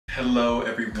Hello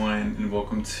everyone and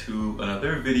welcome to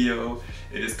another video.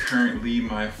 It is currently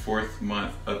my 4th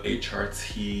month of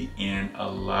HRT and a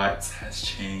lot has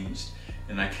changed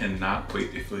and I cannot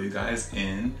wait to fill you guys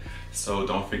in. So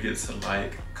don't forget to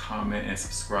like, comment, and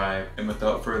subscribe. And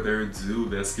without further ado,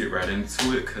 let's get right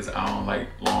into it because I don't like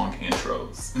long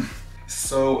intros.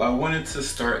 So I wanted to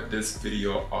start this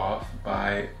video off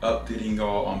by updating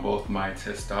y'all on both my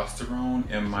testosterone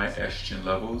and my estrogen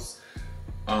levels.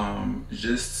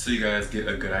 Just so you guys get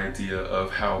a good idea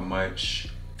of how much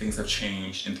things have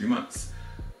changed in 3 months.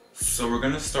 So we're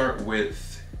gonna start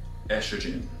with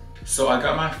estrogen. So I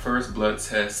got my first blood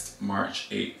test March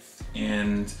 8th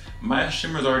and my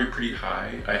estrogen was already pretty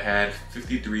high. I had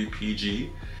 53 PG,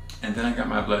 and then I got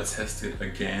my blood tested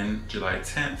again July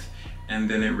 10th and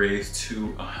then it raised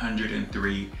to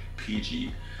 103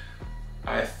 PG.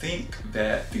 I think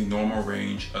that the normal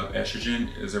range of estrogen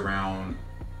is around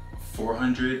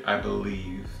 400, I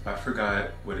believe. I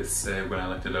forgot what it said when I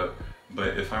looked it up,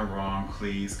 but if I'm wrong,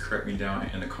 please correct me down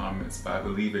in the comments, but I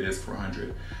believe it is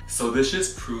 400. So this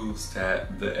just proves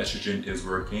that the estrogen is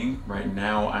working. Right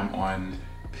now I'm on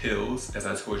pills, as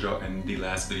I told y'all in the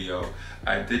last video.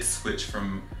 I did switch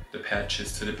from the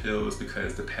patches to the pills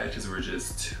because the patches were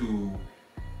just too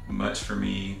much for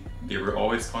me. They were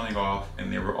always falling off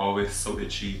and they were always so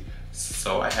itchy,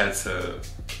 so I had to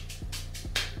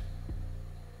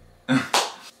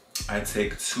I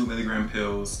take 2 milligram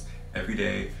pills every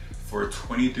day for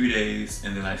 23 days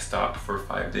and then I stop for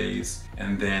 5 days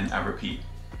and then I repeat.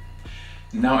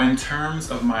 Now in terms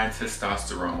of my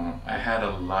testosterone, I had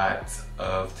a lot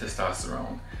of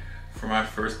testosterone. For my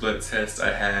first blood test,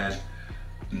 I had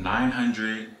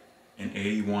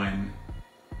 981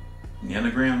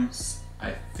 nanograms.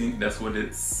 I think that's what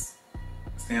it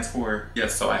stands for.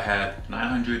 Yes, so I had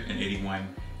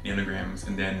 981 nanograms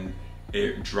and then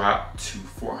it dropped to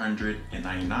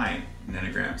 499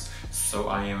 nanograms. So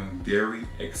I am very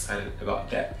excited about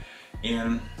that.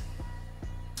 And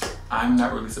I'm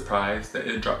not really surprised that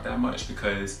it dropped that much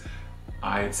because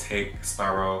I take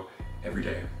Spiro every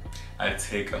day. I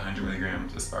take 100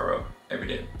 milligrams of Spiro every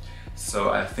day.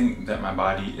 So I think that my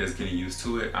body is getting used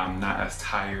to it. I'm not as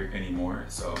tired anymore,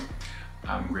 so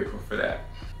I'm grateful for that.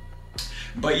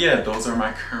 But yeah, those are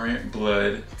my current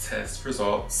blood test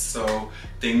results. So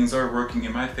things are working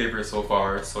in my favor so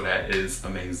far, so that is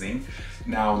amazing.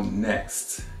 Now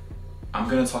next, I'm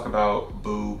gonna talk about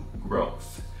boob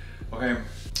growth. Okay,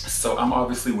 so I'm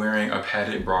obviously wearing a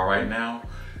padded bra right now.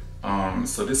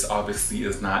 So this obviously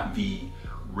is not the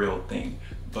real thing,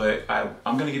 but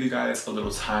I'm gonna give you guys a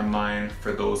little timeline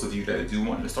for those of you that do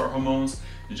want to start hormones,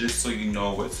 just so you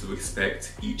know what to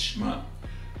expect each month.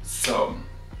 So,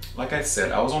 like I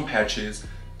said, I was on patches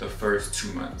the first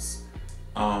 2 months.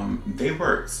 They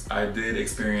worked. I did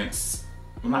experience,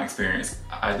 well not experience,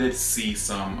 I did see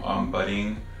some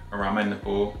budding around my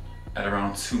nipple at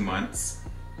around 2 months.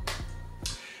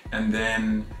 And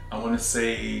then I wanna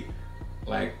say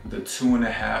like the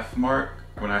 2.5 mark,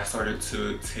 when I started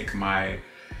to take my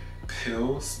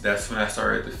pills, that's when I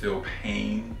started to feel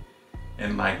pain.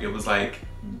 And like, it was like,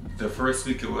 the first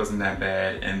week it wasn't that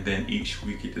bad, and then each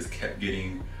week it just kept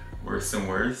getting worse and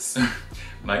worse.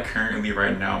 Like currently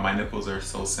right now, my nipples are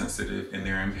so sensitive and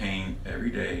they're in pain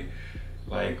every day.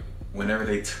 Like whenever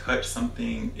they touch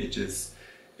something, it's just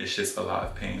a lot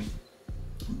of pain.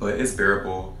 But it's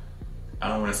bearable. I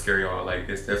don't want to scare y'all, like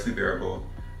it's definitely bearable.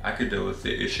 I could deal with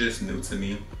it. It's just new to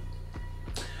me.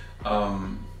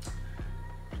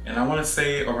 And I want to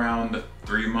say around the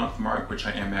 3-month mark, which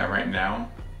I am at right now,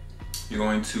 you're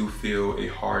going to feel a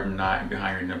hard knot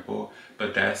behind your nipple,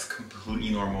 but that's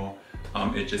completely normal.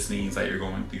 It just means that you're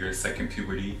going through your second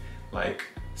puberty, like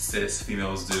cis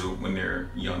females do when they're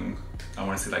young. I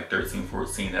want to say like 13,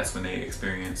 14, that's when they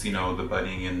experience, you know, the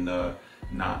budding and the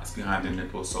knots behind their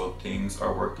nipples, so things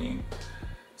are working.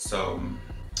 So,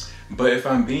 but if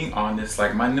I'm being honest,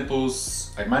 like my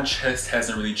nipples, like my chest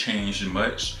hasn't really changed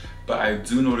much, but I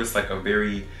do notice like a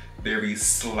very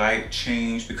slight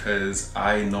change because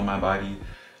I know my body,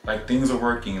 like things are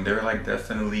working. They're like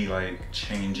definitely like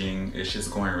changing. It's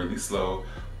just going really slow,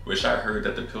 which I heard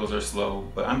that the pills are slow,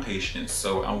 but I'm patient,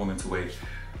 so I'm willing to wait.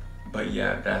 But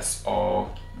yeah, that's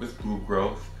all with boob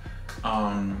growth.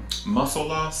 Muscle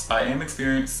loss, I am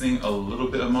experiencing a little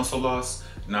bit of muscle loss,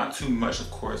 not too much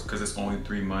of course, because it's only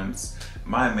 3 months.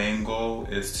 My main goal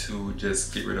is to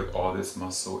just get rid of all this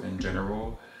muscle in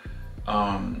general.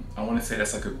 I want to say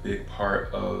that's like a big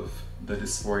part of the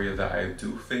dysphoria that I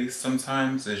do face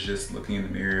sometimes, is just looking in the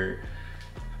mirror.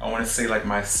 I want to say like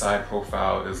my side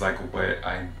profile is like what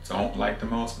I don't like the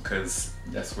most, because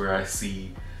that's where I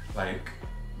see like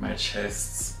my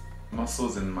chest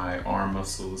muscles and my arm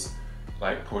muscles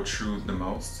like protrude the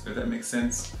most, if that makes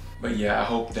sense. But yeah, I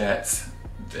hope that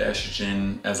the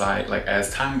estrogen,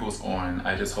 as time goes on,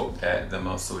 I just hope that the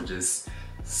muscle just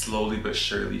slowly but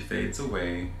surely fades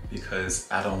away, because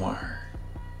I don't want her.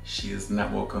 She is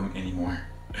not welcome anymore.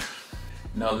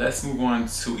 Now let's move on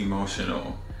to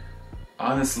emotional.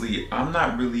 Honestly, I'm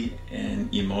not really an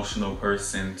emotional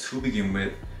person to begin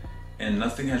with, and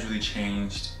nothing has really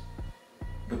changed.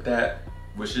 But that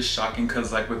was just shocking,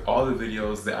 because like with all the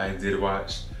videos that I did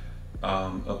watch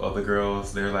of other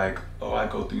girls, they're like, oh, I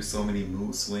go through so many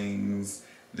mood swings,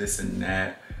 this and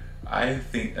that. I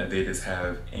think that they just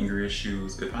have anger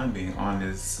issues, if I'm being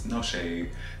honest, no shade,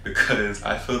 because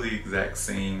I feel the exact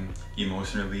same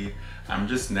emotionally. I'm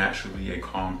just naturally a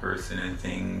calm person and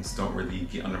things don't really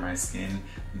get under my skin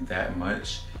that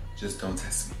much. Just don't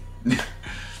test me.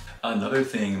 Another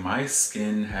thing, my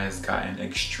skin has gotten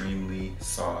extremely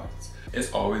soft.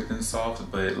 It's always been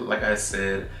soft, but like I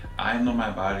said, I know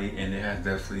my body and it has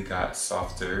definitely got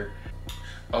softer.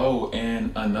 Oh,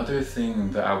 and another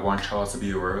thing that I want y'all to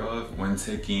be aware of when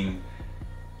taking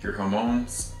your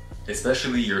hormones,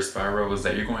 especially your spiral, is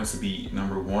that you're going to be,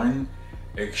 number one,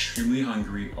 extremely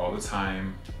hungry all the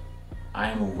time. I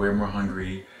am way more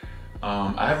hungry.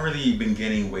 I haven't really been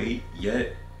gaining weight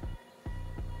yet,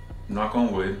 knock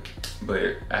on wood,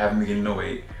 but I haven't been gaining no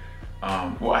weight.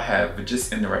 Well, I have, but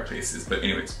just in the right places. But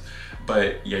anyways,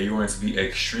 but yeah, you're going to be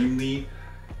extremely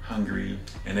hungry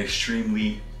and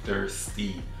extremely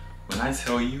thirsty. When I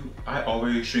tell you, I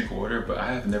always drink water, but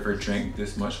I have never drank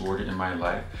this much water in my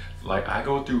life. Like, I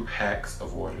go through packs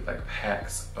of water, like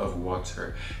packs of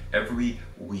water every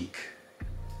week,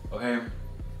 okay?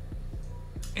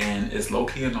 And it's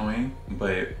low-key annoying,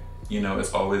 but you know,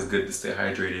 it's always good to stay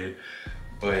hydrated.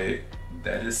 But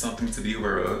that is something to be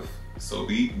aware of. So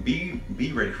be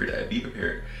ready for that, be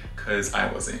prepared, because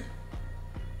I wasn't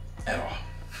at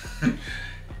all,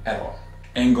 at all.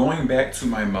 And going back to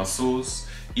my muscles,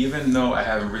 even though I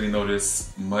haven't really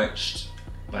noticed much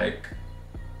like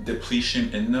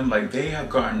depletion in them, like they have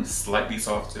gotten slightly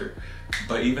softer,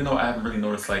 but even though I haven't really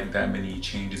noticed like that many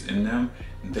changes in them,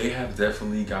 they have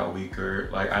definitely got weaker.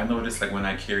 Like I noticed like when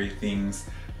I carry things,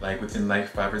 like within like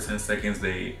 5 or 10 seconds,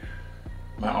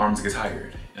 my arms get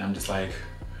tired, and I'm just like,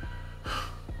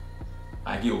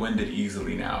 I get winded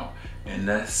easily now, and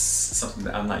that's something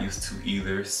that I'm not used to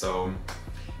either. So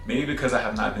maybe because I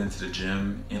have not been to the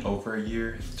gym in over a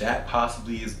year, that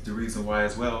possibly is the reason why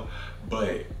as well,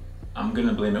 but I'm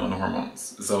gonna blame it on the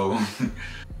hormones. So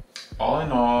all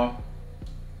in all,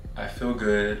 I feel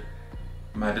good.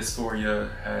 My dysphoria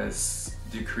has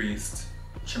decreased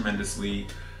tremendously.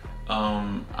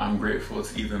 I'm grateful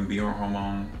to even be on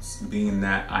hormones, being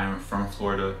that I am from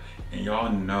Florida, and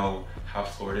y'all know how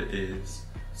Florida is.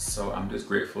 So I'm just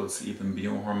grateful to even be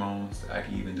on hormones, that I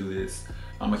can even do this.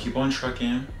 I'm gonna keep on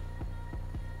trucking,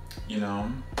 you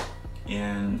know,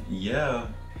 and yeah,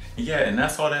 and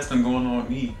that's all that's been going on with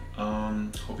me.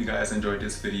 Hope you guys enjoyed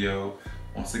this video.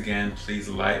 Once again, please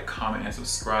like, comment, and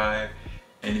subscribe.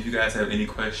 And if you guys have any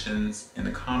questions in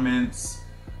the comments,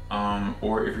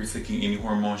 or if you're taking any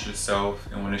hormones yourself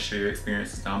and want to share your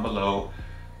experiences down below,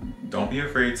 don't be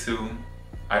afraid to.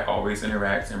 I always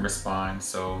interact and respond,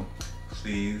 so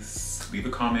please leave a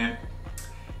comment.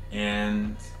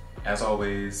 And as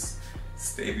always,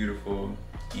 stay beautiful,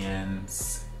 and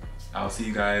I'll see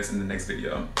you guys in the next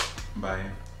video. Bye.